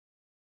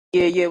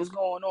Yeah, what's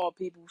going on,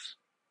 peoples?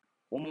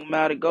 One more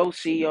mile to go.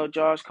 CEO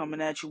Josh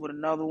coming at you with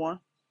another one.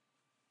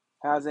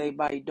 How's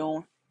everybody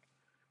doing?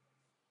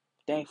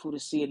 Thankful to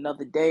see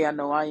another day. I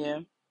know I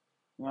am.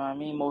 You know what I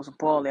mean? Most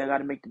importantly, I got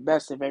to make the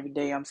best of every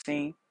day I'm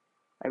seeing,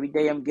 every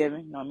day I'm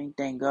giving. You know what I mean?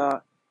 Thank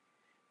God.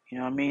 You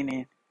know what I mean?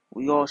 And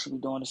we all should be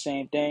doing the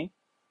same thing.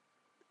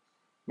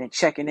 Then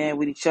checking in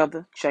with each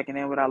other, checking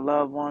in with our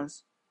loved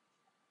ones.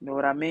 You know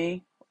what I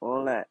mean?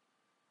 All that.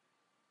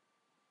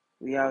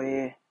 We out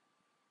here.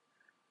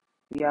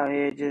 We out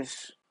here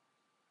just.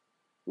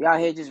 We out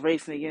here just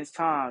racing against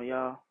time,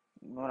 y'all.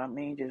 You know what I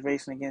mean? Just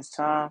racing against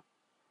time.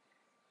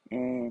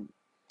 And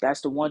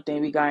that's the one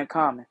thing we got in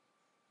common.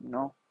 You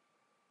know,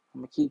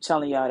 I'm gonna keep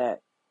telling y'all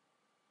that.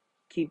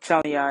 Keep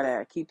telling y'all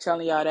that. Keep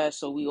telling y'all that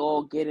so we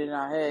all get it in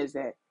our heads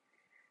that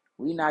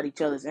we not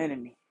each other's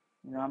enemy.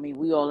 You know what I mean?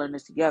 We all in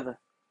this together.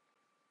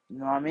 You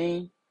know what I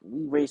mean?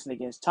 We racing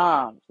against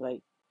time.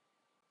 Like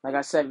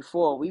I said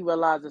before, we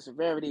realize the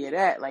severity of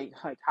that. Like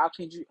how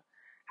can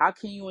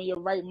you in your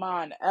right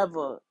mind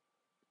ever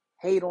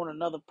hate on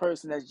another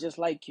person that's just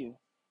like you?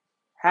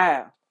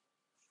 How?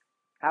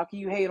 How can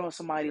you hate on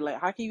somebody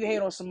how can you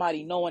hate on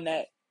somebody knowing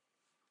that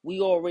we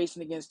all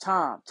racing against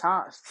time?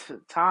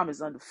 Time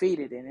is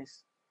undefeated and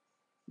it's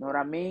you know what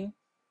I mean?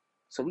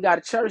 So we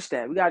gotta cherish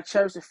that. We gotta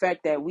cherish the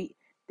fact that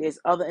there's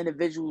other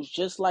individuals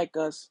just like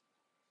us,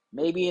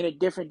 maybe in a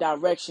different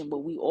direction, but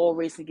we all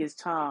racing against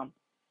time,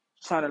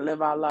 trying to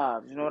live our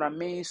lives. You know what I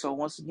mean? So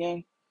once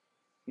again,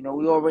 you know,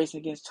 we all racing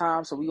against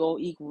time, so we all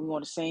equal, we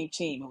on the same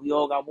team, and we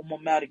all got one more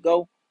mile to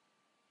go.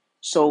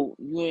 So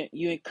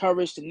you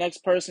encourage the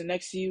next person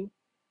next to you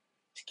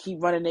to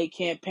keep running their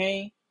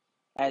campaign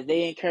as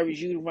they encourage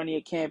you to run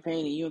your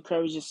campaign, and you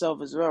encourage yourself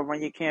as well,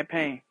 run your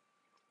campaign.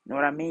 You know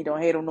what I mean?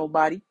 Don't hate on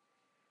nobody.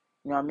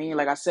 You know what I mean?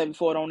 Like I said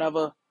before, don't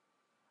ever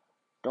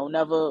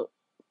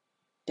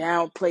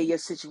downplay your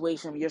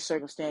situation, your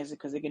circumstances,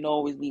 because it can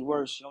always be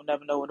worse. You don't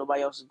never know what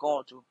nobody else is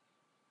going through.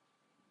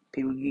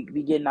 People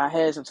be getting our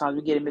heads. Sometimes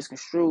we get it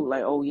misconstrued.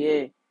 Like, oh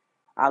yeah,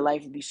 our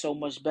life would be so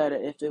much better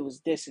if it was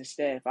this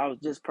instead. If I was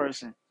this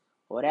person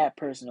or that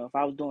person, or if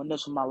I was doing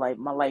this with my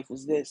life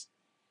was this.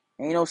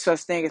 Ain't no such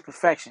thing as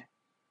perfection.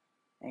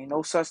 Ain't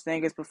no such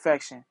thing as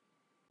perfection.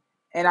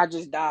 And I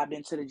just dived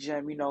into the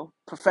gym. You know,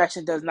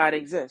 perfection does not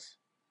exist.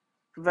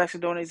 Perfection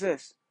don't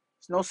exist.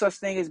 There's no such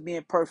thing as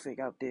being perfect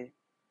out there.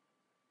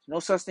 There's no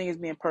such thing as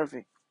being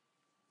perfect.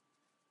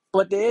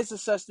 But there is a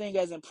such thing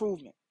as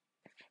improvement.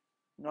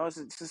 You know,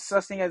 it's a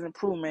such thing as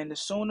improvement. The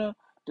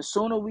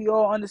sooner we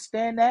all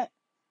understand that,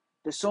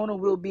 the sooner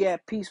we'll be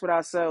at peace with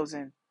ourselves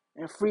and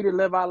free to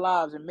live our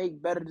lives and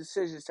make better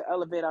decisions to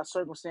elevate our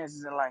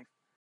circumstances in life.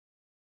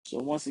 So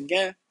once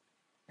again,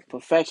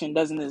 perfection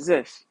doesn't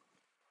exist.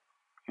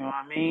 You know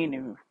what I mean?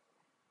 And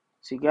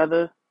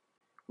together,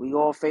 we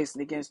all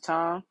facing against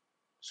time.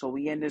 So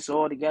we in this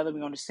all together.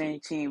 We on the same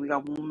team. We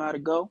got one more to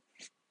go.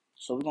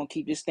 So we're gonna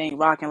keep this thing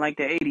rocking like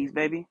the 80s,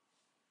 baby.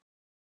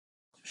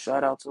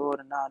 Shout out to all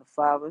the 9 to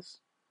 5ers,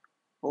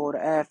 all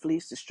the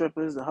athletes, the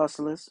strippers, the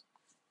hustlers,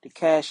 the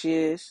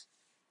cashiers,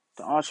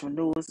 the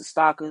entrepreneurs, the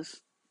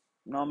stockers.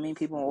 You know what I mean?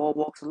 People in all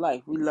walks of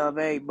life. We love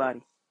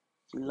everybody.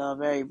 We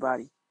love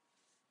everybody.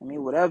 I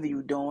mean, whatever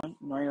you're doing,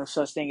 you know, ain't no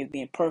such thing as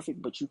being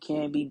perfect, but you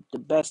can be the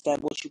best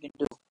at what you can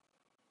do.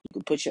 You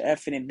can put your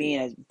effort in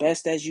being as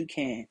best as you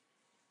can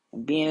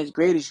and being as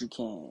great as you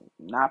can.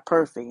 Not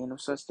perfect, ain't no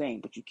such thing,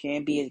 but you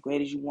can be as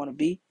great as you want to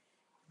be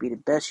the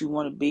best you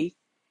want to be.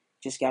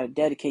 Just got to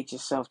dedicate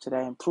yourself to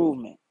that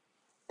improvement.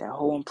 That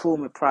whole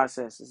improvement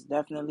process is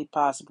definitely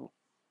possible.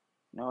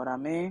 You know what I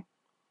mean?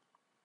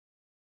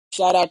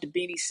 Shout out to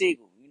Beanie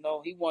Siegel. You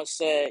know, he once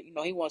said,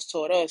 he once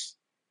taught us,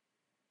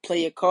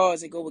 play your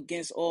cards and go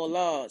against all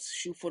odds.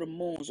 Shoot for the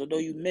moons. Although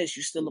you miss,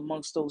 you still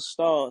amongst those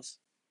stars.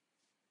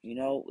 You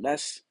know,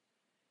 that's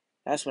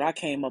what I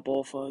came up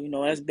off of. You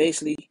know, that's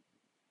basically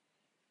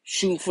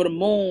shooting for the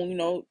moon. You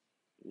know,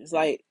 it's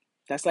like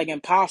that's like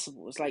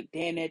impossible. It's like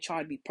damn near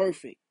trying to be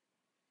perfect.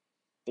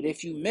 But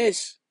if you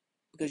miss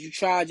because you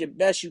tried your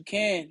best you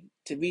can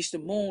to reach the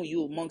moon,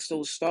 you amongst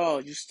those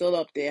stars. You still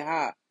up there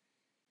high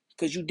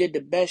because you did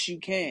the best you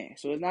can.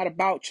 So it's not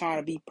about trying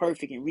to be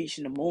perfect and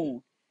reaching the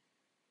moon,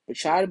 but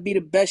try to be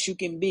the best you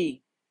can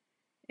be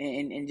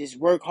and just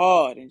work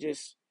hard and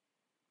just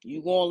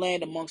you gonna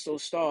land amongst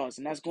those stars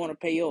and that's gonna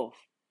pay off.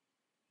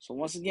 So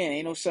once again,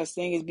 ain't no such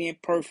thing as being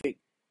perfect,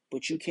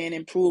 but you can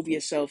improve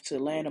yourself to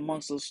land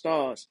amongst those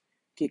stars,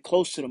 get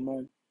close to the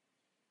moon.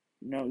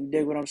 You know, you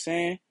dig what I'm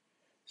saying?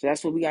 So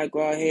that's what we gotta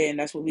go out here and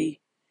that's what we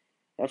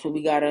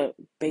gotta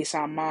base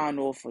our mind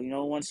off of. You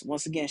know,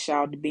 once again,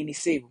 shout out to Beanie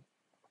Siegel,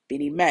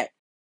 Beanie Mac.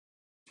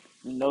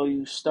 You know,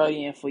 you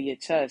studying for your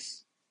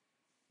tests.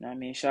 You know what I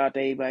mean? Shout out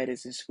to everybody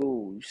that's in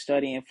school. You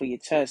studying for your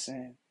tests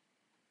and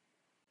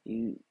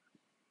you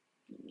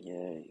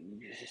yeah,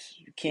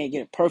 you can't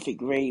get a perfect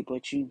grade,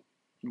 but you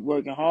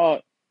working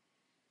hard.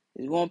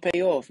 It's gonna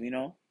pay off, you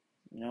know.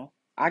 You know,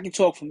 I can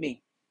talk for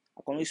me.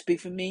 I can only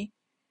speak for me.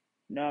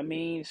 You know what I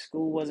mean?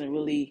 School wasn't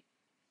really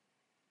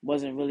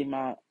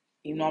my.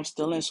 Even though I'm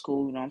still in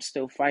school, you know, I'm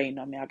still fighting.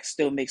 I mean, I can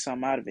still make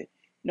something out of it.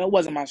 it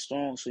wasn't my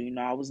strong suit.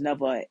 I was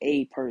never an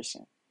A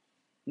person.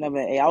 Never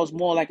an A. I was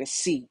more like a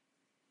C.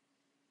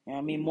 You know what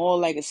I mean? More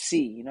like a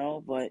C,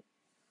 but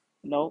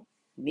you know,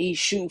 me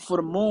shooting for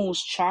the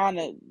moons, trying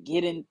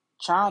to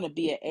trying to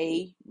be an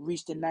A,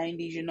 reach the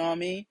 90s, you know what I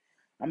mean?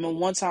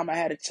 One time I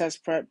had a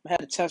test prep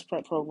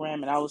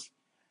program, and I was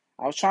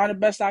trying the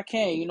best I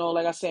can,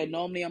 like I said,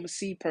 normally I'm a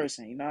C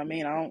person, you know what I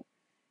mean? I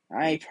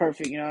ain't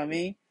perfect, you know what I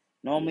mean?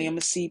 Normally I'm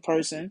a C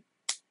person,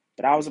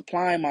 but I was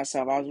applying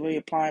myself. I was really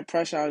applying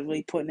pressure. I was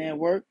really putting in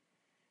work,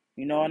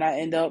 and I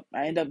end up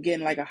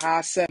getting like a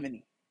high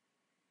 70.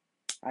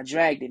 I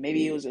dragged it.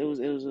 Maybe it was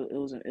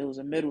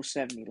a middle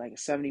 70, like a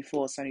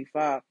 74,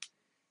 75.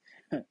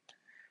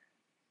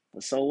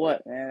 But so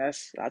what, man?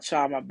 I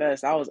tried my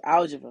best. I was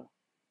algebra.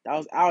 That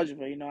was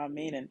algebra, you know what I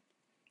mean? And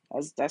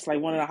that's like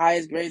one of the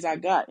highest grades I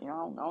got. I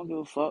don't give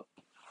a fuck.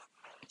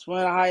 It's one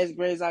of the highest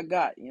grades I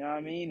got, you know what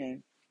I mean?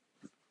 And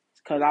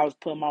it's because I was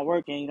putting my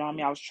work in, you know what I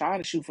mean? I was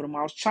trying to shoot for them.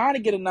 I was trying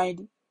to get a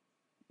 90,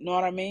 you know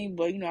what I mean?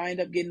 But I end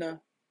up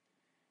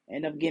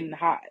getting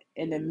hot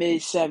in the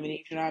mid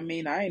 70s, you know what I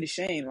mean? I ain't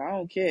ashamed. I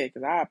don't care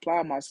because I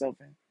applied myself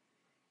and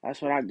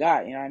that's what I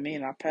got, you know what I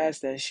mean? I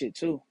passed that shit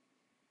too,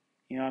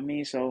 you know what I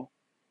mean? So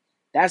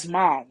that's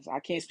mine. I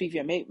can't speak for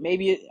you.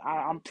 Maybe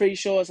I'm pretty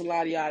sure it's a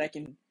lot of y'all that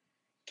can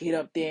get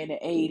up there in the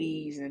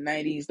 80s and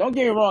 90s. Don't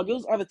get me wrong.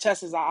 Those other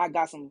tests, I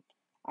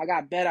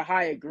got better,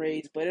 higher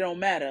grades, but it don't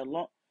matter.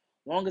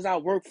 Long as I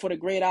work for the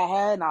grade I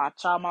had and I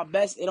try my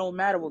best, it don't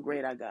matter what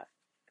grade I got.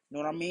 You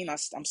know what I mean?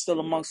 I'm still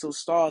amongst those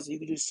stars. You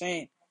can just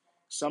saying,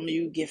 some of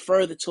you get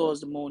further towards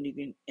the moon. You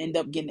can end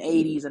up getting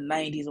 80s and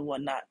 90s and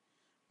whatnot.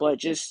 But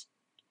just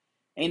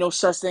ain't no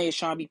such thing as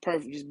trying to be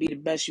perfect. Just be the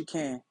best you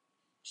can.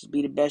 Just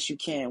be the best you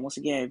can. Once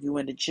again, if you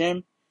in the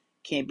gym,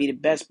 can't be the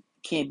best,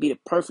 can't be the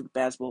perfect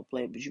basketball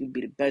player, but you can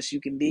be the best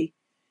you can be.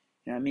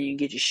 You know what I mean? You can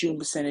get your shooting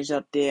percentage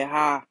up there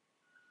high.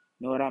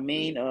 You know what I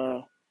mean?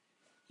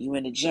 You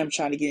in the gym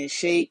trying to get in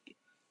shape.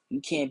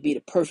 You can't be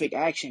the perfect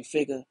action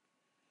figure,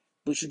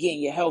 but you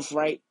getting your health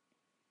right.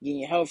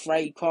 Getting your health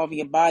right, you carving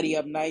your body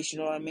up nice, you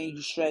know what I mean?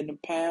 You shredding them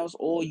pounds,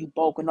 or you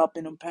bulking up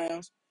in them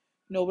pounds.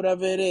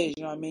 Whatever it is,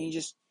 you know what I mean?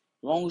 Just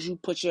as long as you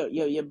put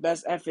your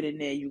best effort in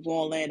there, you're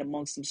gonna land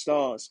amongst some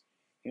stars.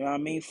 You know what I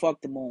mean?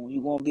 Fuck the moon.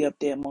 You're gonna be up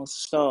there amongst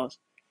the stars.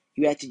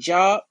 You at your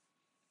job,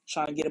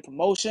 trying to get a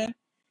promotion.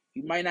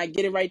 You might not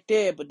get it right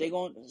there, but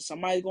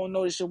somebody's gonna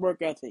notice your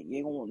work ethic.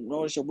 You're gonna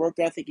notice your work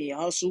ethic and your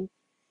hustle,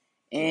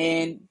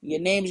 and your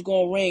name's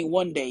gonna ring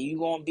one day.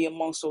 You're gonna be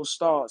amongst those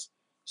stars.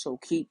 So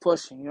keep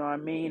pushing, you know what I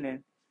mean?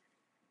 And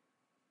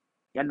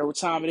y'all know what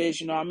time it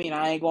is, you know what I mean?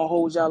 I ain't gonna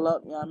hold y'all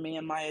up, you know what I mean?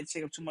 I'm not here to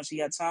take up too much of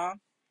your time.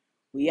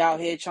 We out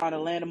here trying to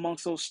land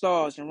amongst those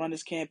stars and run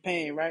this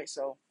campaign, right?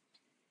 So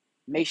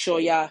make sure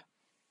y'all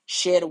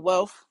share the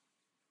wealth,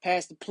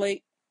 pass the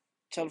plate,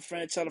 tell a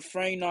friend,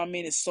 you know what I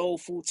mean? It's soul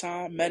food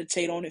time.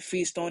 Meditate on it,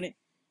 feast on it,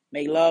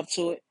 make love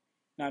to it.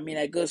 You know what I mean?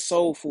 That good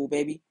soul food,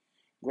 baby.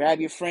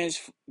 Grab your friends'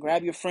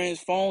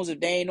 phones if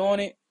they ain't on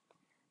it.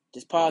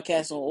 This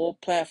podcast on all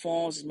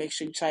platforms. Just make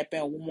sure you type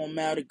in one more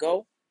mile to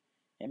go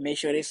and make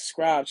sure they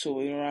subscribe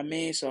to it, you know what I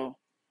mean? So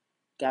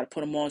gotta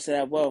put them on to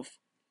that wealth.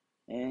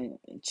 And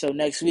until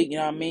next week, you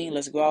know what I mean?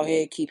 Let's go out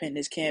here, keep hitting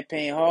this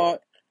campaign hard,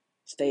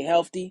 stay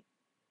healthy.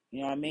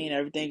 You know what I mean?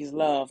 Everything is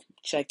love.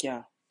 Check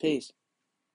y'all. Peace.